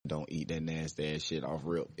don't eat that nasty ass shit off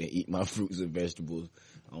rip and eat my fruits and vegetables.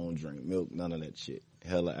 I don't drink milk, none of that shit.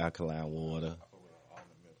 Hella alkaline water.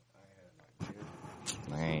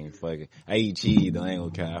 I ain't fucking. I eat cheese though. I ain't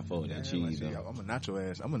gonna care. I fuck with that cheese though. I'm a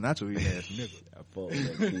nacho eating ass nigga. I fuck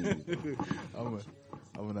with that cheese.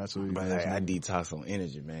 I'm a nacho eating But ass I nigga. detox on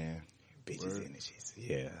energy, man. Bitches Word. energies.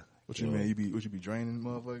 Yeah. What you mean? You be draining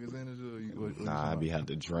motherfuckers' energy? Or what Nah, I be have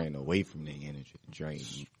to drain away from their energy. Drain,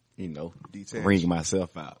 detach. wring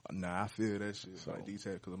myself out. Nah, I feel that shit. So, like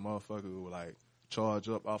detach, because a motherfucker will like charge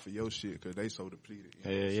up off of your shit because they so depleted.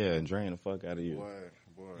 Yeah, drain the fuck out of you.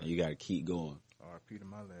 Boy. And you gotta keep going. R.I.P. to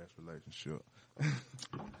my last relationship.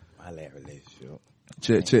 My last relationship.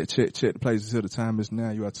 Check the places here. The time is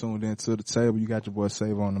now. You are tuned in to the table. You got your boy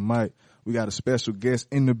Save on the mic. We got a special guest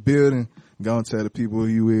in the building. Go and tell the people who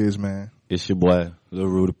you is, man. It's your boy, Lil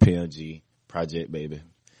Rudy, P.M.G, Project Baby.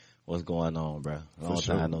 What's going on, bro? Long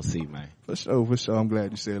time no see, man. For sure. I'm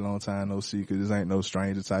glad you said long time no see, because this ain't no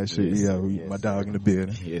stranger type shit. Yes, My dog in the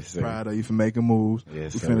building. Yes, sir. Proud of you for making moves.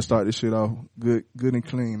 Yes, we sir. finna start this shit off good and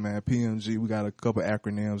clean, man. P.M.G, we got a couple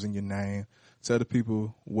acronyms in your name. Tell the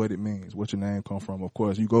people what it means, what your name come from. Of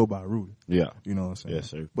course, you go by Rudy. Yeah. You know what I'm saying? Yes,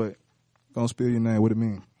 sir. But don't spill your name, what it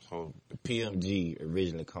means. So, P.M.G.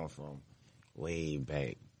 originally come from way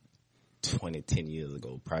back 10 years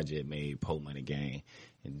ago. Project made Po Money Gang.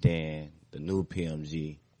 And then the new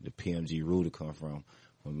P.M.G., the P.M.G. Rudy come from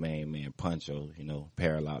my main man Puncho,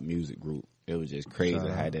 Parallel Music Group. It was just crazy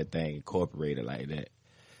how that thing incorporated like that.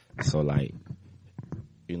 So, like,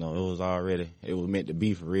 it was meant to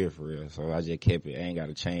be for real. So I just kept it. I ain't got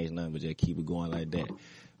to change nothing, but just keep it going like that.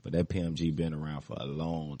 But that P.M.G. been around for a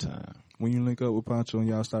long time. When you link up with Pancho and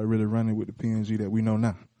y'all start really running with the P.M.G. that we know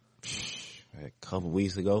now? A couple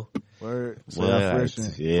weeks ago. Word. So Well, fresh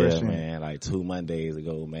in. man, like 2 Mondays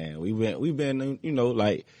ago, man. We've been,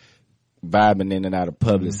 like vibing in and out of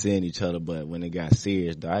public, seeing each other. But when it got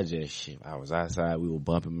serious, though, I was outside. We were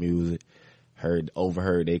bumping music.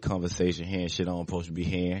 Overheard their conversation, hearing shit I'm supposed to be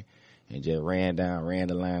hearing, and just ran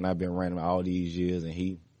the line. I've been running all these years, and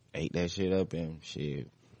he ate that shit up, and shit.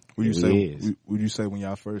 Would you say when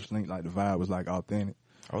y'all first linked, like the vibe was like authentic?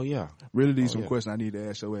 Oh yeah. Really, these some questions I need to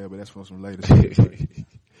ask your ass, but that's for some later shit.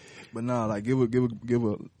 But no, like give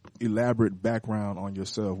a elaborate background on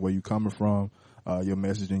yourself, where you coming from, your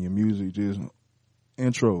message and your music. Just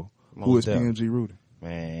intro. Who is P.M.G. Rudy?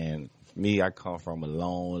 Man, me, I come from a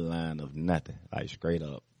long line of nothing, like straight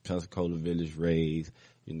up Pensacola Village raised,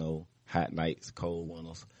 hot nights, cold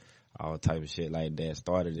winters, all type of shit like that.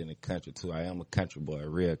 Started in the country too. I am a country boy, a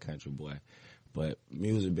real country boy. But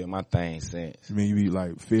music been my thing since. You mean you be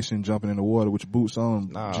like fishing, jumping in the water with your boots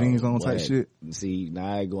on, jeans on type shit? See, now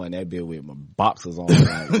I ain't going that bit with my boxers on.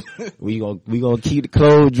 Like, we gonna keep the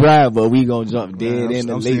clothes dry, but we gonna jump dead in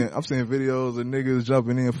the lake. I'm seeing videos of niggas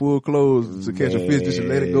jumping in full clothes to catch a fish just to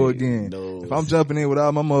let it go again. No. If I'm jumping in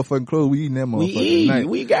without my motherfucking clothes, we eating that motherfucking night.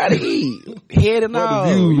 We gotta eat. Head and all.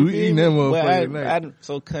 We eating that motherfucking night.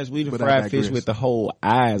 So country, we the fried fish with the whole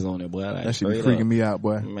eyes on it, boy. Like, that shit be freaking me out,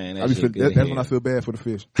 boy. Man, that's when I feel bad for the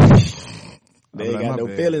fish. They ain't got no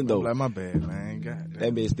feeling though. Like my bad, man. God,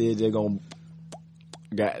 that bitch still just gonna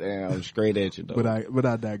goddamn straight at you though. But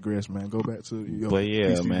I digress, man. Go back to your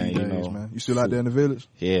PCB man, days, man. You still out there in the village?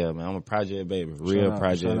 Yeah, man. I'm a project baby, real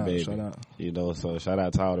project baby. Shout out. So shout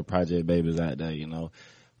out to all the project babies out there,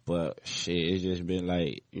 But shit, it's just been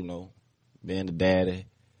like, being a daddy.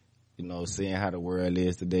 Seeing how the world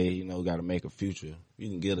is today, got to make a future. You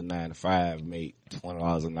can get a 9 to 5, make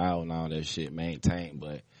 $20 an hour and all that shit, maintain,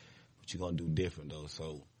 but what you gonna do different though?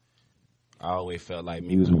 So I always felt like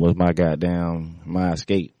music was my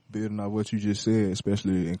escape. Building on what you just said,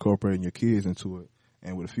 especially incorporating your kids into it,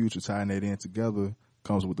 and with the future tying that in together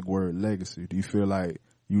comes with the word legacy. Do you feel like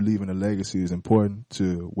you leaving a legacy is important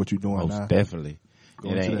to what you're doing now? Most definitely.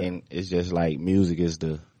 And it's just like music is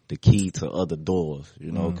the key to other doors,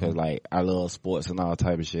 cause like I love sports and all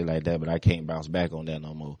type of shit like that, but I can't bounce back on that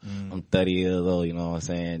no more. I'm 30 years old, you know what I'm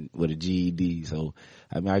saying, with a GED. So,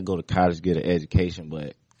 I go to college, get an education,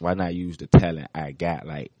 but why not use the talent I got?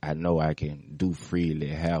 Like, I know I can do freely,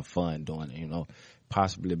 have fun doing it,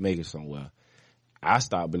 possibly make it somewhere. I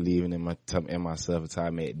stopped believing in myself until I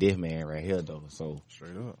met this man right here though. So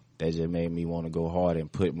straight up, that just made me want to go hard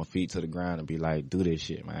and put my feet to the ground and be like, do this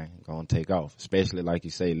shit, man. Gonna take off. Especially like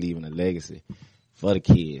you say, leaving a legacy for the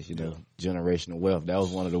kids, generational wealth. That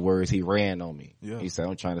was one of the words he ran on me. Yeah. He said,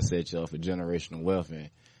 I'm trying to set you up for generational wealth,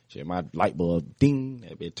 and shit, my light bulb, ding,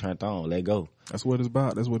 that bit turned on. Let go. That's what it's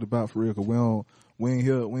about. That's what it's about for real. Cause we ain't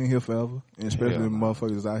here forever. And especially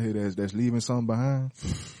motherfuckers out here that's leaving something behind.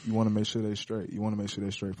 You want to make sure they straight. You want to make sure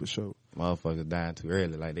they straight for sure. Motherfuckers dying too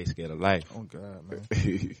early, like they scared of life. Oh God,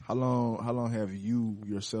 man. How long have you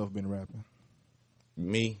yourself been rapping?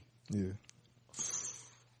 Me? Yeah.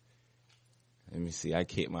 Let me see. I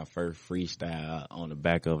kicked my first freestyle on the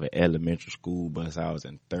back of an elementary school bus. I was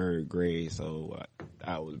in 3rd grade, so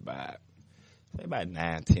I was about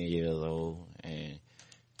 9, 10 years old, and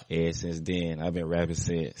ever since then, I've been rapping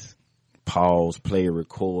since. Pause, play,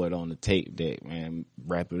 record on the tape deck, man,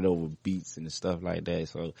 rapping it over beats and stuff like that.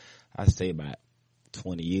 So I say about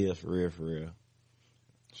 20 years for real.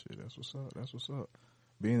 Shit, that's what's up.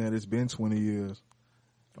 Being that it's been 20 years,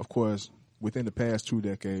 of course, within the past 2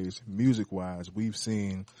 decades, music-wise, we've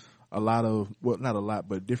seen a lot of, well, not a lot,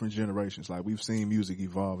 but different generations. Like, we've seen music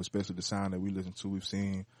evolve, especially the sound that we listen to. We've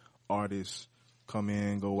seen artists come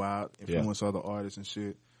in, go out, influence other artists and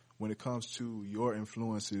shit. When it comes to your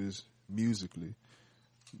influences musically,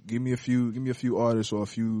 give me a few artists or a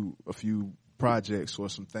few projects or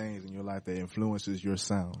some things in your life that influences your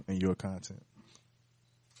sound and your content.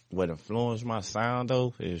 What influenced my sound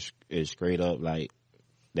though is straight up like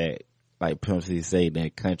that, like P.M.G say,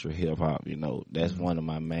 that country hip hop. You know, that's one of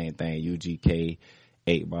my main things. UGK,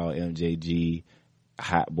 8 Ball, MJG,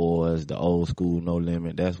 Hot Boys, the old school No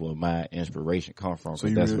Limit. That's where my inspiration come from. So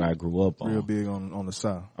that's what I grew up on. Real big on the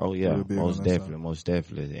South. Oh yeah, most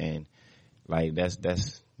definitely. And like that's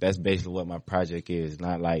basically what my project is.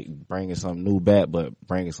 Not like bringing something new back, but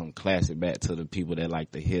bringing some classic back to the people that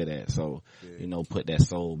like to hear that. So you know, put that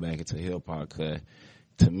soul back into hip hop. Cause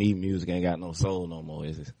to me, music ain't got no soul no more.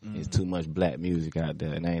 It's too much black music out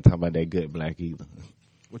there, and I ain't talking about that good black either.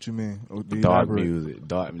 What you mean? Dark music,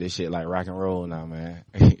 this shit like rock and roll now, man.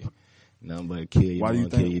 Nothing but kill you,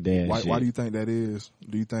 kill you damn shit. Why do you think that is?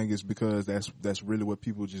 Do you think it's because that's really what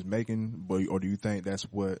people just making, or do you think that's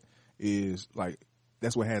what is like?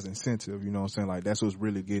 That's what has incentive. You know what I'm saying? Like that's what's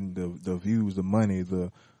really getting the views, the money,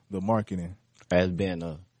 the marketing. As being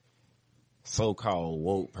a so-called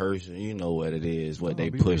woke person, you know what it is, what they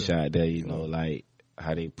push out there. You know, like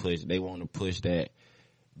how they want to push that.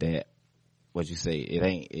 What you say, it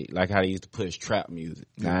ain't like how they used to push trap music.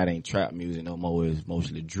 Now it ain't trap music no more. It's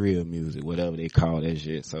mostly drill music, whatever they call that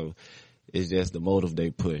shit. So it's just the motive they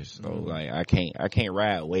push. So like I can't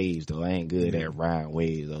ride waves though. I ain't good at riding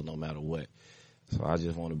waves though, no matter what. So I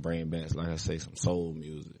just want to bring back, like I say, some soul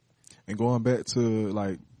music. And going back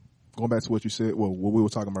to what you said, well, what we were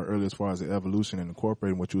talking about earlier as far as the evolution and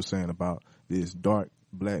incorporating what you were saying about this dark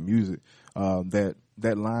black music, that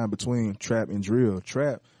line between trap and drill.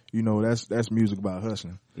 Trap, you know, that's music about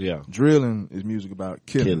hustling. Yeah. Drilling is music about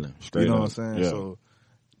killing. Straight you know up. what I'm saying? Yeah. So,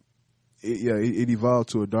 it evolved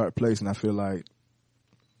to a dark place, and I feel like,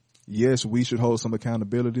 yes, we should hold some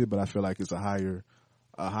accountability, but I feel like it's a higher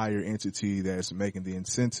entity that's making the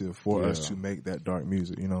incentive for us to make that dark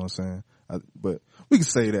music. You know what I'm saying? But we can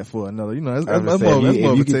say that for another. You know,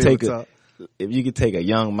 if you could take a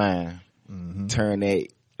young mind, turn that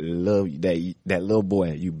little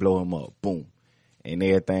boy, you blow him up, boom. And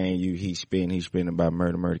everything he's spinning about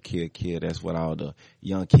murder, kill. That's what all the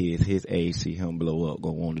young kids his age see him blow up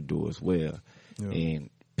gonna want to do as well. Yeah.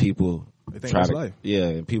 And people try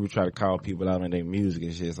to call people out on their music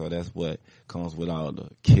and shit. So that's what comes with all the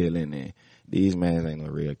killing. And these men ain't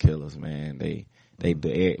no real killers, man. They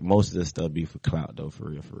most of the stuff be for clout though,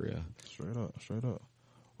 for real. Straight up.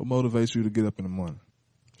 What motivates you to get up in the morning?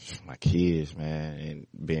 My kids, man, and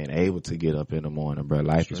being able to get up in the morning, bro.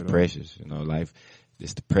 Life is precious, you know. Life,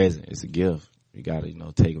 it's the present. It's a gift. You gotta, you know,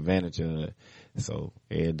 take advantage of it. So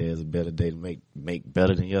every day is a better day to make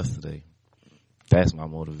better than yesterday. That's my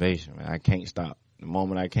motivation, man. I can't stop. The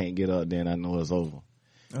moment I can't get up, then I know it's over.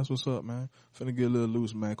 That's what's up, man. Finna get a little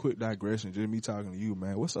loose, man. Quick digression. Just me talking to you,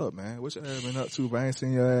 man. What's up, man? What you been up to? But I ain't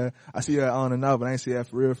seen your ass. I see you on and off, but I ain't see that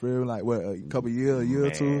for real. Like, what, a couple years, a year or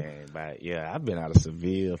two? But yeah, I've been out of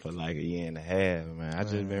Seville for like a year and a half, man. I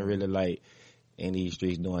just been really like in these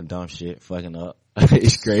streets doing dumb shit, fucking up.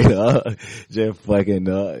 Straight up. Just fucking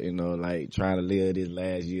up, you know, like trying to live this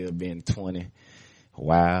last year being 20.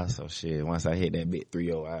 Wow. So shit, once I hit that big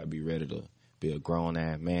 3-0, I'd be ready to be a grown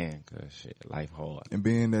ass man, cause shit, life hard. And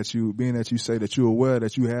being that you say that you're aware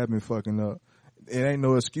that you have been fucking up, it ain't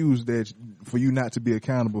no excuse for you not to be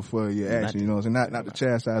accountable for your action. You know what I'm saying? Not to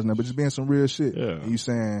chastise nothing, but just being some real shit. Yeah. And you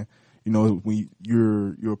saying, you know, when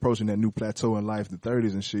you're approaching that new plateau in life, the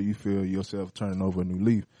 30s and shit, you feel yourself turning over a new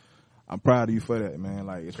leaf. I'm proud of you for that, man.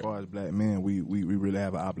 Like, as far as black men, we really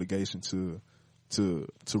have an obligation to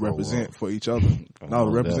represent for each other.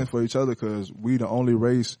 Represent for each other, because we the only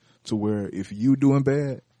race to where if you doing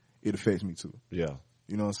bad, it affects me too. Yeah.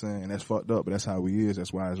 You know what I'm saying? And that's fucked up, but that's how we is.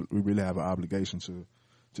 That's why we really have an obligation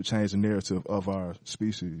to change the narrative of our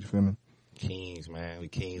species. You feel me? kings, man. We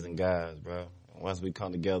kings and guys, bro. Once we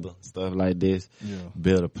come together, stuff like this,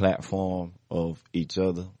 build a platform of each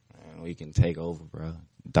other, and we can take over, bro.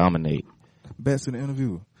 Dominate. Best in the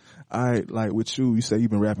interview. All right, like with you say you've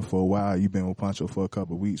been rapping for a while. You've been with Pancho for a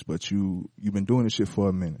couple of weeks, but you've been doing this shit for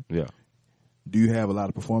a minute. Yeah. Do you have a lot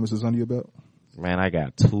of performances under your belt? Man, I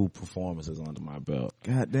got 2 performances under my belt.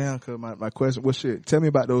 God damn, cause my question, well shit, tell me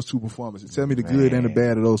about those 2 performances. Tell me the good and the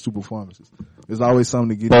bad of those 2 performances. There's always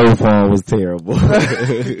something to get into. Both of them was terrible.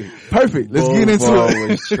 Perfect. Let's get into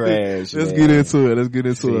it. Was trash, Let's get into it. Let's get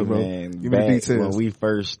into it, bro. Man, give me the details. When we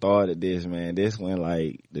first started this, man, this when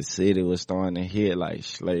like the city was starting to hit, like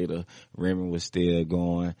Slater, Remy was still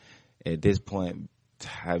going. At this point,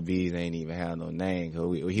 Habiz ain't even have no name,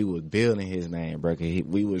 cause he was building his name, bro.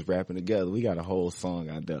 We was rapping together. We got a whole song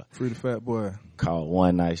out there. Free the Fat Boy. Called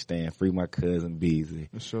One Night Stand. Free my cousin Beasley.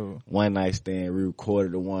 For sure. One Night Stand. We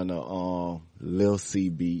recorded the one of Lil C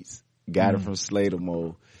beats. Got it from Slater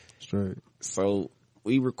Mo. Straight. So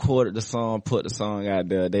we recorded the song, put the song out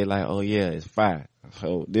there. They like, oh yeah, it's fire.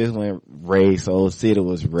 So this one, Ray Soul City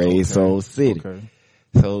was Ray Soul City. Okay.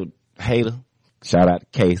 So Hater. Shout out to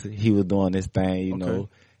Casey. He was doing this thing, you know,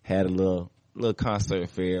 had a little concert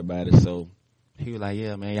for everybody. So he was like,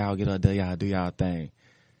 yeah, man, y'all get up there, y'all do y'all thing.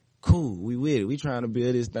 Cool, we with it. We trying to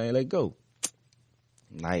build this thing. Let's go.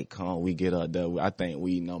 Night come, we get up there. I think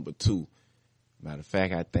we number 2. Matter of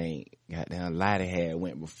fact, I think goddamn Lighter had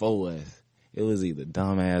went before us. It was either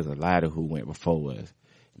Dumbass or Lighter who went before us.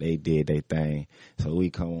 They did their thing. So we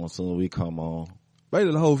come on soon. We come on.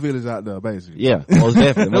 Basically, the whole village out there, basically. Yeah, most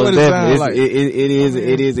definitely. Most definitely. Like. It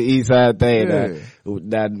is an east side thing. Yeah.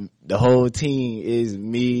 That the whole team is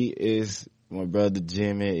me, is my brother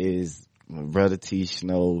Jimmy, is my brother T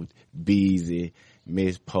Snow, Beezy,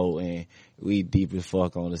 Miss Potent. We deep as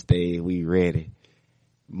fuck on the stage. We ready.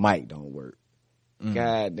 Mic don't work.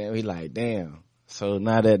 God damn, we like, damn. So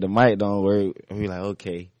now that the mic don't work, we like,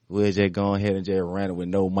 okay, we'll just go ahead and just run it with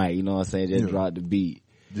no mic. You know what I'm saying? Just drop the beat.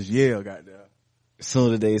 Just yell, goddamn. As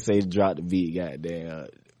soon as they say drop the beat, goddamn,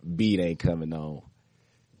 beat ain't coming on.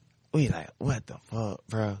 We like, what the fuck,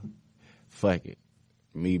 bro? Fuck it.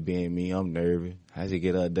 Me being me, I'm nervous. I just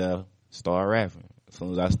get up there, start rapping. As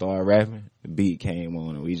soon as I started rapping, the beat came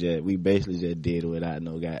on, and we basically just did it without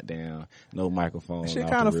no goddamn, no microphone. That shit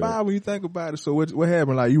kind of fire when you think about it. So what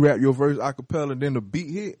happened? Like you rap your verse acapella, and then the beat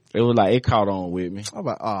hit. It was like it caught on with me. I'm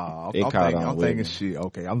like, I'm thinking shit.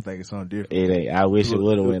 Okay, I'm thinking something different. It ain't. I wish it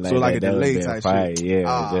would have went like so that. like a That delay would've been type fire. shit.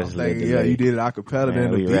 Yeah, just like you did it acapella,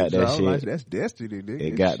 then the we beat. rapped that shit. Like, that's destiny, nigga.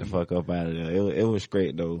 It got the fuck up out of there. It was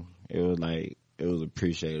great though. It was like it was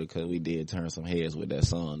appreciated because we did turn some heads with that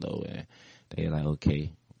song though, and they like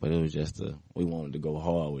okay. But it was just we wanted to go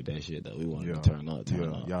hard with that shit though. We wanted to turn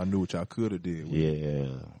up. Y'all knew what y'all could have did. Yeah,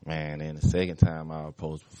 man. And the second time I was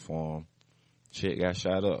supposed to perform, shit got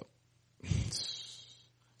shot up.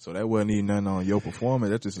 So that wasn't even nothing on your performance.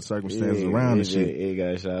 That's just the circumstances around the shit. It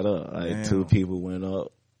got shot up. Like Damn. 2 people went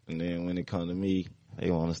up, and then when it come to me, they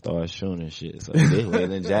want to start shooting shit. So this was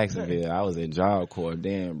in Jacksonville. I was in Job Corps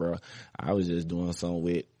then, bro. I was just doing something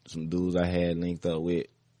with some dudes I had linked up with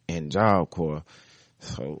in Job Corps.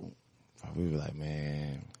 So we were like,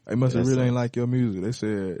 man. They must have really ain't like your music. They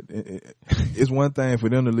said it's one thing for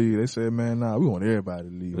them to leave. They said, man, nah, we want everybody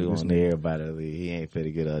to leave. We want everybody to leave. He ain't fit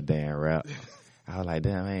to get a damn rap. I was like,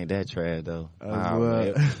 damn, ain't that trash though.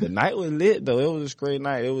 The night was lit though. It was a great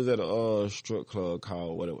night. It was at a strip club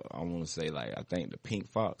called I want to say like I think the Pink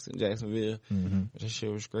Fox in Jacksonville. Mm-hmm. That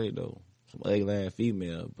shit was great though. Some ugly ass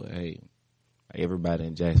female, but hey, everybody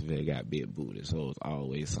in Jacksonville got big booty, so it's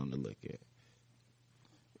always something to look at.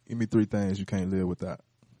 Give me 3 things you can't live without.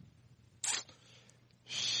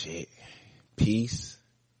 Shit. Peace.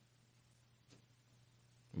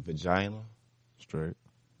 Vagina. Straight.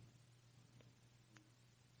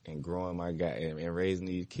 And growing my and raising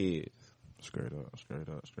these kids. Straight up.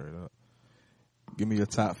 Give me your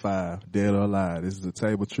top 5, dead or alive. This is a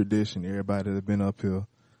table tradition. Everybody that's been up here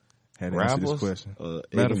had to answer this question.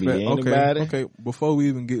 Matter of fact, okay. Before we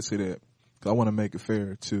even get to that, because I want to make it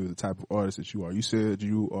fair to the type of artist that you are. You said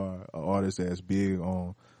you are an artist that's big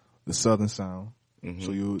on the Southern sound.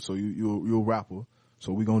 Mm-hmm. So you're a rapper.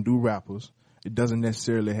 So we're gonna do rappers. It doesn't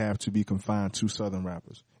necessarily have to be confined to Southern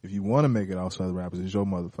rappers. If you want to make it all Southern rappers, it's your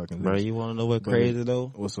motherfucking list. Bro, you want to know what crazy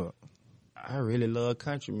though? What's up? I really love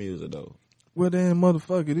country music though. Well then,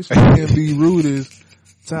 motherfucker, this P.M.G. Rudy's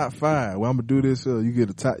top 5. Well, I'm gonna do this. You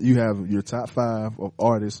get you have your top 5 of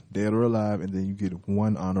artists, dead or alive, and then you get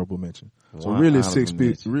 1 honorable mention. So really 6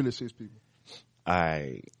 people. Really 6 people.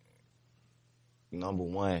 Number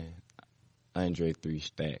 1, Andre 3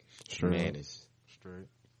 Stacks. Straight.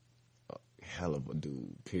 hell of a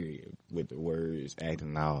dude, period, with the words, acting,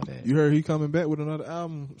 and all that. You heard he coming back with another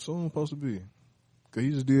album soon, supposed to be. Cause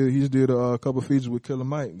he just did a couple features with Killer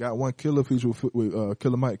Mike. Got one killer feature with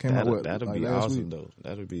Killer Mike. Came out that'll like be last awesome week. though.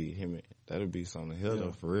 That'll be him. That'll be something to hear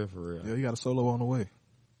though, for real, for real. Yeah, he got a solo on the way.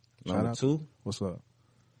 Number 2, what's up?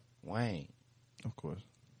 Wayne. Of course.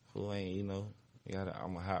 Who ain't,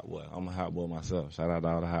 I'm a hot boy. I'm a hot boy myself. Shout out to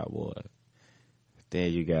all the hot boys.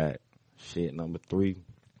 Then you got number 3,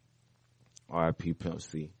 R.I.P. Pimp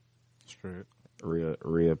C. Straight.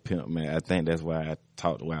 Real pimp, man. I think that's why I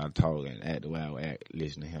talk the way I talk and act the way I act,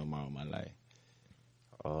 listen to him all my life.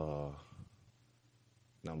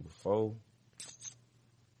 Number 4,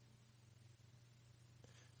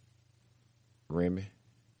 Remy.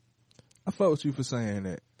 I fuck with you for saying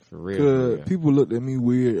that. For real. Cause people looked at me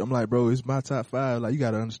weird. I'm like, bro, it's my top 5. Like, you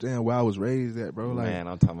gotta understand where I was raised at, bro. Like, man,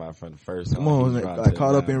 I'm talking about from the first time. Come on, like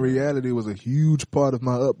Caught Up in Reality was a huge part of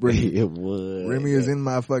my upbringing. It was. Remy is in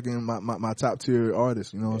my fucking my top tier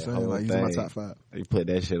artist. You know what I'm saying? Like, he's in my top 5. You put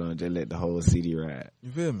that shit on, just let the whole CD ride.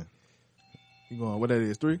 You feel me? You going? What that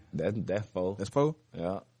is? 3? That's 4. That's 4.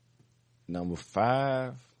 Yeah. Number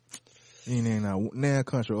 5. He ain't now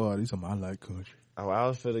country artist. I like country. Oh, I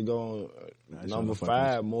was finna go on number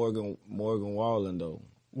 5, Morgan Wallen though.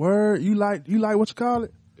 Word, you like what you call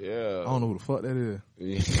it? Yeah. I don't know who the fuck that is.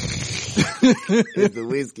 It's the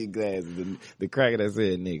whiskey glass. The cracker that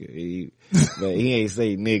said nigga. But he ain't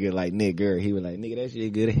say nigga like nigger. He was like, nigga, that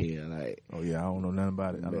shit good as hell. Like, oh yeah, I don't know nothing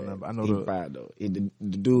about it. I know he fine though. The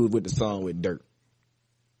dude with the song with Dirt.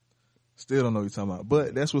 Still don't know what you're talking about.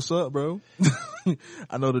 But that's what's up, bro.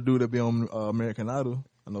 I know the dude that be on American Idol.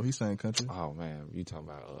 I know he sang country. Oh man, you talking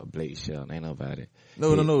about Blake Shelton? Ain't nobody.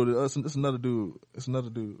 No. It's another dude. It's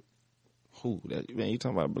another dude. Who? Man, you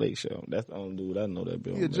talking about Blake Shelton? That's the only dude I know that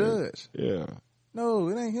be on. He a judge. Yeah. No,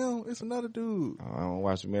 it ain't him. It's another dude. I don't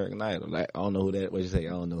watch American Idol. Like, I don't know who that. What you say? I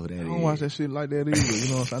don't know who that is. I don't watch that shit like that either. You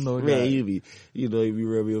know what I'm saying? I know. Man, you be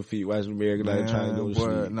rubbing your feet watching American Idol trying to go to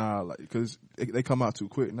sleep. Nah, like, cause they come out too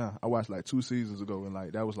quick. Nah, I watched like 2 seasons ago, and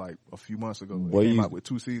like that was like a few months ago. They came out with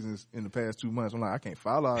 2 seasons in the past 2 months. I'm like, I can't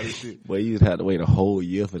follow all this shit. Well, you had to wait a whole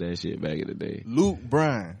year for that shit back in the day. Luke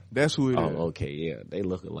Bryan, that's who it is. Oh, okay, yeah, they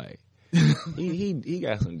look alike. he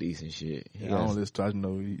got some decent shit. I don't listen to. I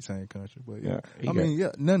know he sang country, but yeah. I mean,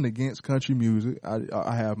 nothing against country music.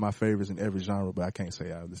 I have my favorites in every genre, but I can't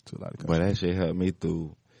say I listen to a lot of country. But that shit helped me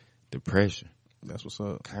through depression. That's what's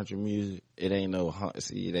up. Country music, it ain't no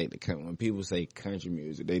see. It ain't the when people say country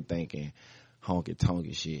music, they thinking honky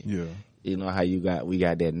tonky shit. Yeah, you know how we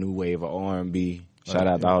got that new wave of R&B. Shout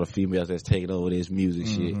out to all the females that's taking over this music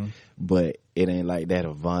shit. But it ain't like that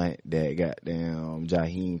Avant, that goddamn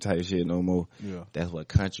Jaheim type shit no more. Yeah. That's what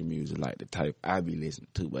country music like, the type I be listening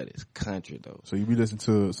to, but it's country though. So you be listening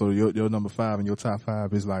to, so your number 5 and your top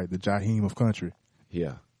 5 is like the Jaheim of country.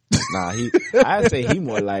 Yeah. Nah, I say he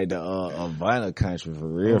more like the Avant of country for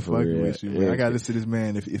real, for real. I gotta listen to this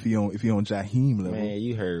man if he on Jaheim level. Man,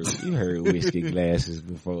 you heard whiskey glasses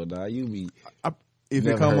before, dog. You be If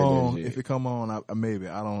it come on, maybe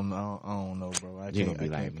I don't know, bro. You gonna be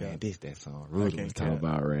like, man, this that song Rudy was talking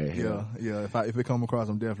about right here. Yeah. If it come across,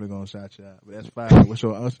 I'm definitely gonna shout you out. But that's 5. What's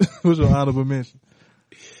your honorable mention?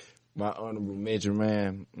 My honorable mention,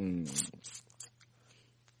 man.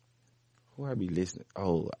 Who I be listening?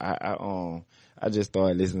 Oh, I just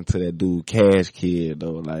started listening to that dude Cash Kid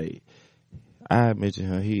though. Like, I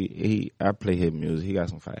mentioned him. I play his music. He got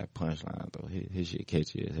some fire punchline though. His shit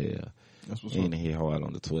catchy as hell. That's what's and he hard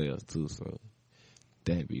on the 12s too, so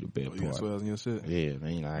that be the best part. You got 12s in your shit? Yeah,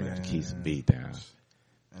 man. I got to keep some beat down.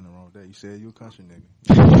 Ain't no wrong with that. You said you a country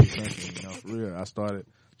nigga. For real. I started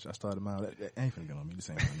mine. That ain't finna get on me.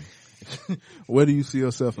 This ain't for me. Where do you see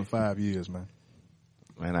yourself in 5 years, man?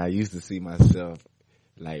 Man, I used to see myself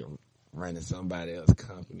like running somebody else's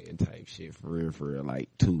company and type shit for real, like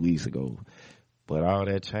 2 weeks ago. But all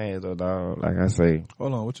that changed, though, dog. Like I say.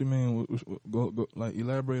 Hold on, what you mean? Go, like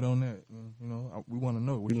elaborate on that. You know, we want to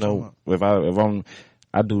know. What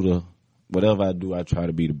I do whatever I do, I try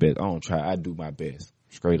to be the best. I do my best,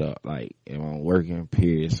 straight up. Like, if I'm working,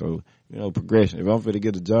 period. So, progression. If I'm finna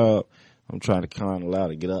get a job, I'm trying to climb a ladder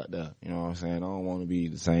to get up there. You know what I'm saying? I don't want to be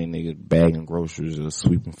the same nigga bagging groceries or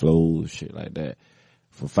sweeping floors, shit like that,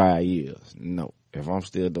 for 5 years. No. If I'm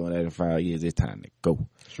still doing that in 5 years, it's time to go.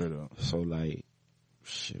 Straight up. So, like,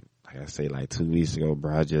 shit, like I say, like 2 weeks ago,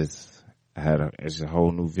 bro, it's a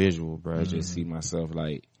whole new visual, bro. I just see myself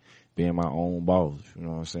like being my own boss. You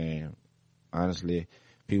know what I'm saying? Honestly,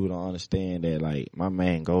 people don't understand that. Like, my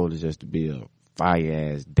main goal is just to be a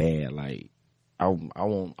fire ass dad. Like, I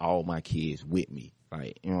want all my kids with me.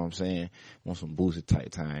 Like, you know what I'm saying? Want some boosted type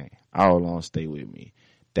time. All on stay with me.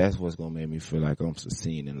 That's what's gonna make me feel like I'm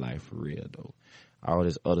succeeding in life for real, though. All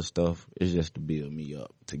this other stuff is just to build me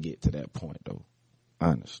up to get to that point, though.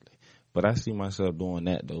 Honestly, but I see myself doing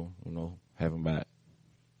that, though. You know, having about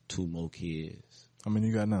 2 more kids. How many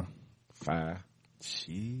you got now? 5.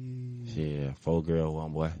 Jeez. Yeah, 4 girls,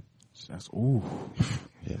 1 boy. That's ooh.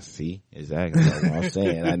 Yeah, see, exactly. That's what I'm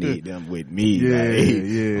saying. I need them with me. Yeah, like,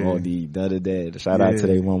 yeah. All the other day. Shout out to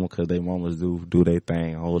their mama, because their mamas do their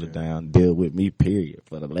thing, hold it down, deal with me. Period.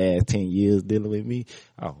 For the last 10 years dealing with me.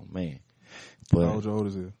 Oh man. But how old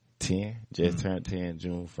is it? 10. Just turned 10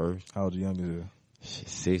 June 1st. How old your youngest is? Shit,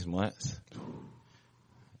 6 months.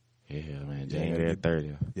 Yeah, man. January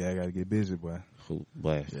 30th. Yeah, I gotta get busy, boy.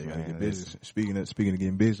 Bless, Yeah, I gotta man. get busy. Speaking of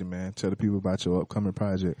getting busy, man, tell the people about your upcoming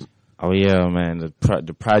projects. Oh yeah, man.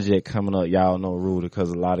 The project coming up, y'all know Rudy, because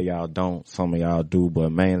a lot of y'all don't. Some of y'all do,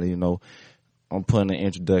 but mainly, you know, I'm putting an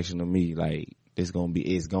introduction to me. Like, it's gonna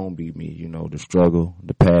be me. You know, the struggle,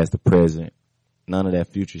 the past, the present. None of that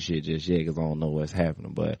future shit just yet, because I don't know what's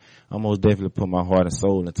happening. But I'm most definitely put my heart and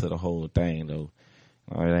soul into the whole thing, though.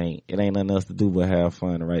 It ain't nothing else to do but have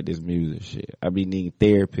fun and write this music shit. I be needing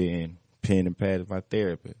therapy, and pen and pad is my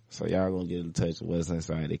therapy. So y'all gonna get in touch with what's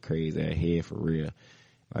inside that crazy ass head for real.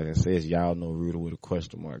 Like I said, y'all know Rudy with a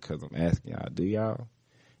question mark, because I'm asking y'all, do y'all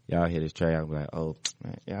hear this track? I'm like, oh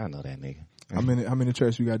man, y'all know that nigga. How many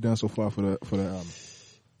tracks you got done so far for the album?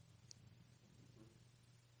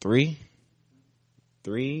 3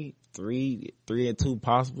 and 2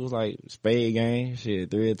 possibles, like spade game shit.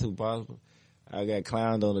 3 and 2 possible. I got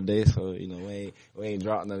clowned on the day, so you know we ain't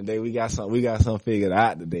dropping none today. We got something figured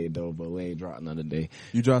out today though, but we ain't dropping none today.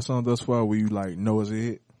 You dropped something thus far where you like know it's a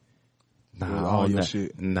hit? Nah, all your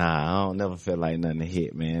shit. Nah, I don't never feel like nothing to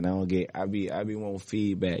hit, man. I be wanting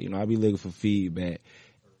feedback. You know, I be looking for feedback.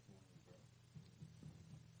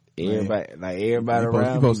 Everybody around me.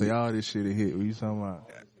 You supposed to say all this shit a hit. What you talking about?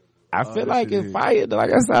 I feel like it's fire.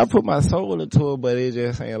 Like I said, I put my soul into it, but it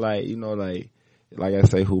just ain't like, you know, like I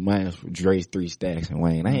say, who mine's Dre's 3 Stacks and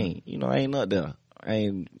Wayne. I ain't up there.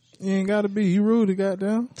 You ain't gotta be. You Rudy,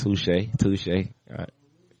 goddamn. Touche.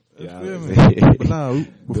 Yeah, but nah,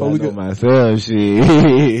 before we get myself,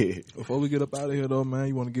 shit. Before we get up out of here though, man,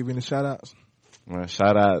 you want to give any shout outs? Man,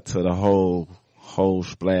 shout out to the whole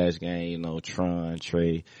Splash gang, you know, Tron,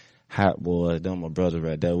 Trey, Hot Boys, them my brothers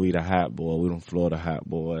right there. We the Hot Boys, we them Florida Hot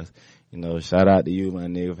Boys. You know, shout out to you, my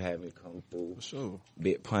nigga, for having me come through. For sure.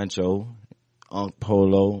 Big Puncho, Unc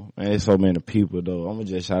Polo, man, there's so many people though. I'm gonna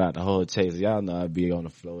just shout out the whole chase. Y'all know I be on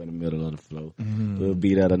the floor, in the middle of the floor. Mm-hmm. We'll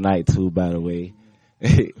be there tonight too, by the way.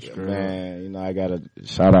 Man, you know, I gotta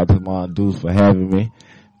shout out to Mom Deuce for having me.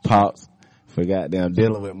 Pops for goddamn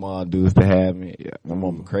dealing with Mom Deuce to have me. Yeah, my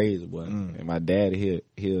mama crazy, boy. And my daddy,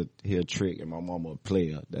 he'll trick, and my mama a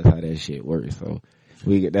player. That's how that shit works. So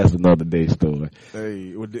that's another day story.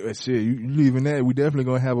 Hey, shit, you leaving that? We definitely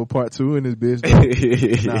gonna have a part 2 in this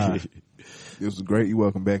bitch. Nah, it was great. You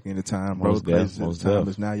welcome back anytime, bro. Most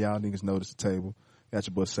definitely. Now y'all niggas notice the table. Got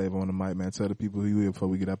your boy Save on the mic, man. Tell the people who you is before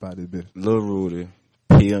we get up out of this bitch. Lil Rudy,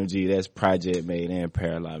 P.M.G, that's Project Made and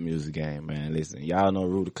Parallel Music Game, man. Listen, y'all know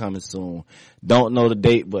Rudy coming soon. Don't know the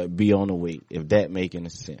date, but be on the wait, if that make any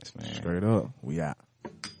sense, man. Straight up. We out.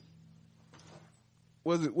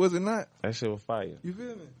 Was it not? That shit was fire. You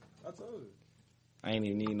feel me? I told you. I ain't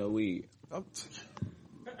even need no weed.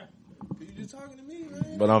 You just talking to me,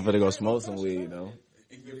 man. But I'm finna go smoke some weed, though.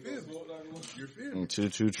 You're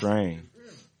Choo-choo train.